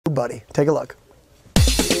Buddy, take a look.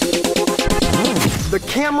 The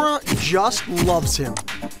camera just loves him.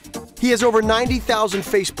 He has over 90,000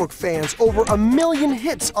 Facebook fans, over 1 million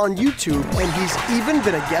hits on YouTube, and he's even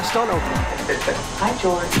been a guest on Oprah. Hi,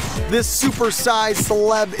 George. This super-sized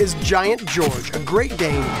celeb is Giant George, a Great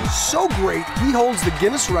Dane, so great he holds the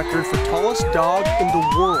Guinness record for tallest dog in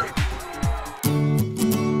the world.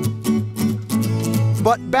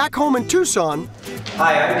 But back home in Tucson...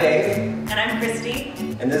 Hi, I'm Dave. And I'm Christy.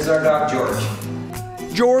 And this is our dog,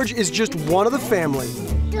 George. George is just one of the family.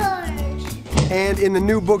 George. And in the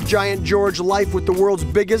new book, Giant George, Life with the World's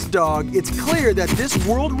Biggest Dog, it's clear that this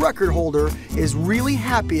world record holder is really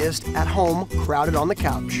happiest at home, crowded on the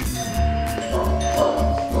couch.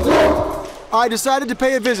 I decided to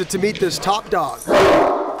pay a visit to meet this top dog.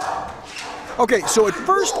 Okay, so at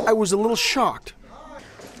first I was a little shocked.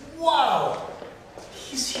 Wow!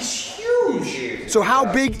 He's huge! So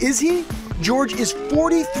how big is he? George is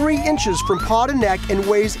 43 inches from paw to neck and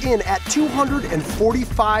weighs in at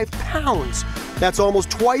 245 pounds. That's almost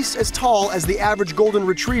twice as tall as the average golden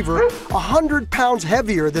retriever, 100 pounds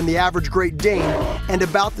heavier than the average Great Dane, and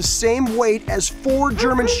about the same weight as 4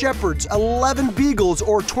 German Shepherds, 11 Beagles,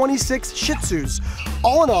 or 26 Shih Tzus.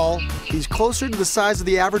 All in all, he's closer to the size of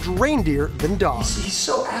the average reindeer than dog. He's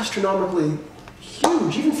so astronomically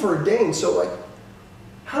huge, even for a Dane, so like,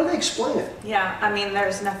 how do they explain it? Yeah, I mean,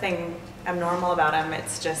 there's nothing abnormal about him.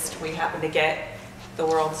 It's just we happen to get the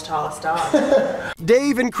world's tallest dog.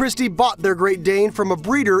 Dave and Christy bought their Great Dane from a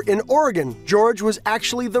breeder in Oregon. George was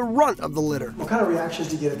actually the runt of the litter. What kind of reactions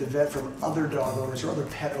do you get at the vet from other dog owners or other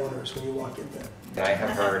pet owners when you walk in there? I have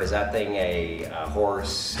heard, is that thing a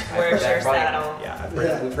horse? Where's your saddle?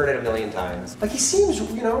 Yeah, we've heard it a million times. Like, he seems,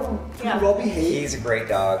 you know, Yeah. well behaved. He's a great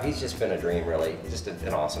dog. He's just been a dream, really. Just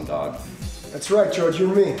an awesome dog. That's right, George, you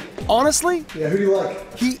and me. Honestly, Yeah, who do you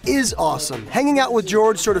like? he is awesome. Hanging out with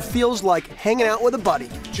George sort of feels like hanging out with a buddy.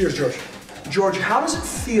 Cheers, George. George, how does it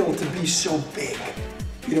feel to be so big?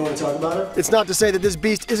 You don't want to talk about it? It's not to say that this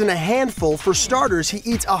beast isn't a handful. For starters, he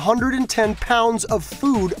eats 110 pounds of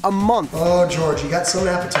food a month. Oh, George, you got some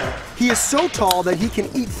appetite. He is so tall that he can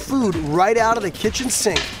eat food right out of the kitchen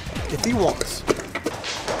sink if he wants.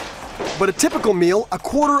 But a typical meal, a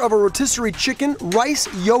quarter of a rotisserie chicken, rice,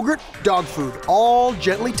 yogurt, dog food, all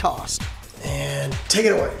gently tossed. And take it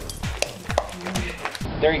away.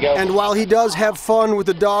 There you go. And while he does have fun with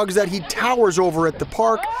the dogs that he towers over at the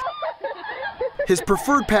park, his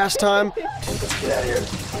preferred pastime, Let's get out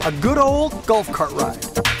of here. a good old golf cart ride.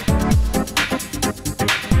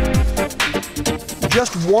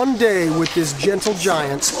 Just one day with this gentle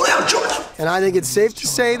giant, Slow down, George. and I think it's safe to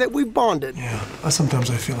say that we bonded. Yeah,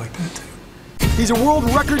 sometimes I feel like that too. He's a world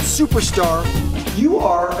record superstar. You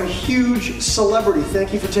are a huge celebrity.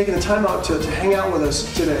 Thank you for taking the time out to hang out with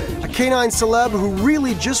us today. A canine celeb who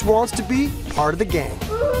really just wants to be part of the gang.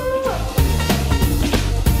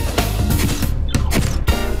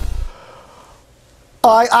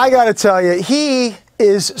 I gotta tell you, he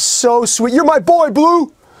is so sweet. You're my boy,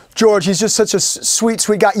 Blue! George, he's just such a sweet,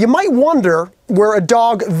 sweet guy. You might wonder where a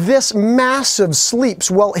dog this massive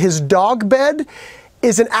sleeps. Well, his dog bed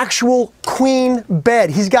is an actual queen bed.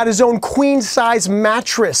 He's got his own queen-size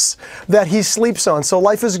mattress that he sleeps on, so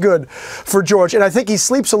life is good for George. And I think he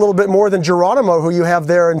sleeps a little bit more than Geronimo, who you have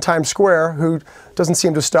there in Times Square, who doesn't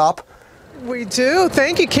seem to stop. We do.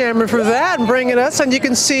 Thank you, Cameron, for that and bringing us. And you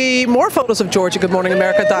can see more photos of George at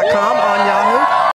GoodMorningAmerica.com on Yahoo.